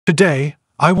Today,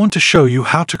 I want to show you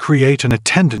how to create an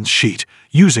attendance sheet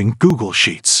using Google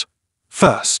Sheets.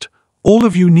 First, all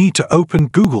of you need to open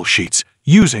Google Sheets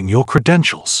using your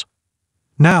credentials.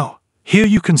 Now, here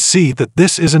you can see that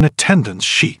this is an attendance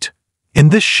sheet. In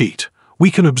this sheet, we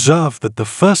can observe that the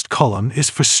first column is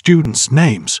for students'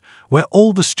 names, where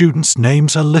all the students'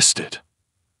 names are listed.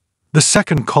 The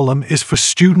second column is for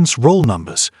students' roll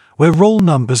numbers, where roll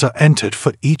numbers are entered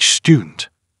for each student.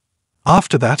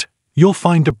 After that, you'll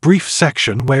find a brief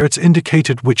section where it's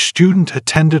indicated which student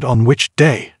attended on which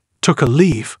day, took a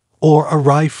leave, or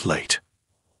arrived late.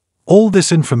 All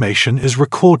this information is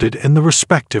recorded in the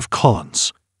respective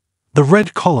columns. The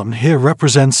red column here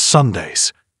represents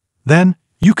Sundays. Then,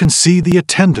 you can see the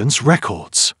attendance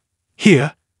records.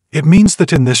 Here, it means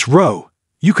that in this row,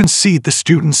 you can see the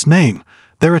student's name,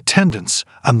 their attendance,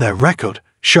 and their record,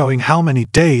 showing how many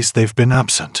days they've been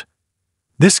absent.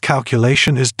 This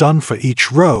calculation is done for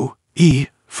each row,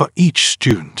 for each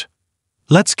student.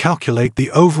 Let's calculate the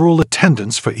overall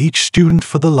attendance for each student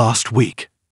for the last week.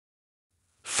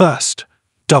 First,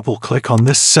 double-click on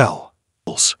this cell.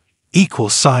 Equal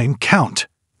sign count,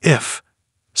 if,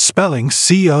 spelling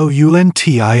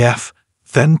COUNTIF,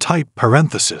 then type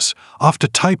parentheses. After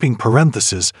typing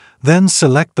parentheses, then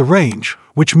select the range,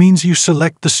 which means you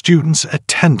select the student's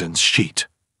attendance sheet.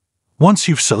 Once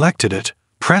you've selected it,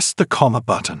 press the comma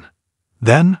button.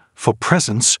 Then, for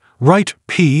presence, write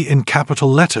P in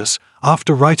capital letters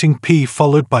after writing P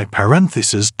followed by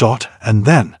parentheses dot and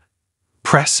then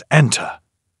press Enter.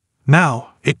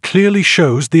 Now, it clearly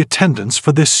shows the attendance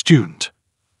for this student.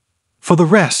 For the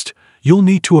rest, you'll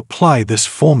need to apply this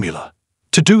formula.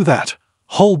 To do that,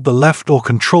 hold the left or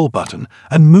control button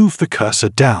and move the cursor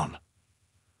down.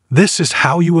 This is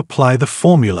how you apply the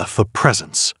formula for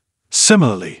presence.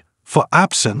 Similarly, for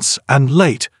absence and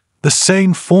late, the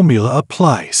same formula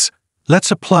applies. Let's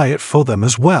apply it for them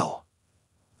as well.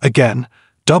 Again,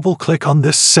 double-click on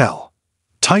this cell.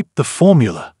 Type the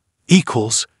formula,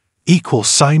 equal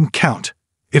sign count,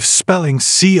 if spelling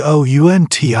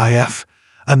COUNTIF,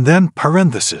 and then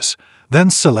parentheses, then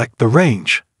select the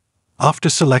range. After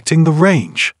selecting the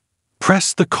range,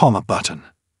 press the comma button.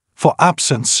 For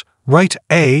absence, write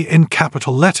A in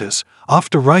capital letters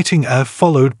after writing A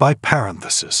followed by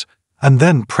parentheses, and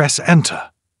then press Enter.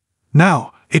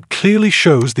 Now, it clearly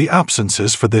shows the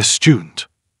absences for this student.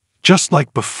 Just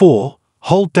like before,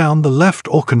 hold down the left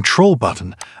or control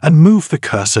button and move the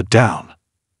cursor down.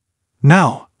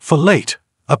 Now, for late,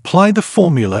 apply the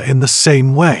formula in the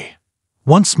same way.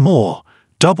 Once more,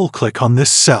 double-click on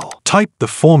this cell. Type the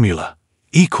formula,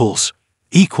 equal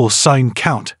sign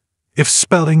count, if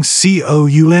spelling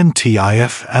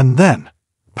COUNTIF and then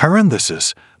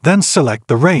parentheses, then select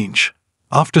the range.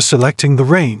 After selecting the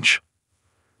range,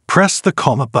 press the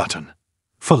comma button.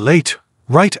 For late,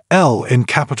 write L in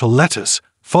capital letters,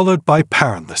 followed by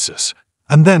parentheses,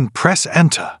 and then press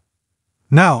Enter.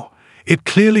 Now, it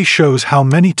clearly shows how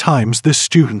many times this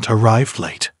student arrived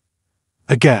late.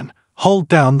 Again, hold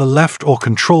down the left or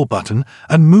control button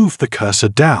and move the cursor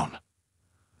down.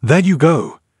 There you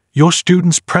go. Your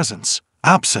student's presence,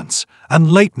 absence, and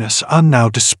lateness are now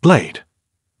displayed.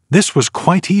 This was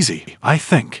quite easy, I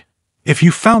think. If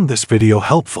you found this video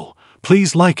helpful,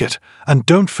 please like it and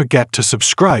don't forget to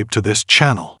subscribe to this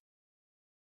channel.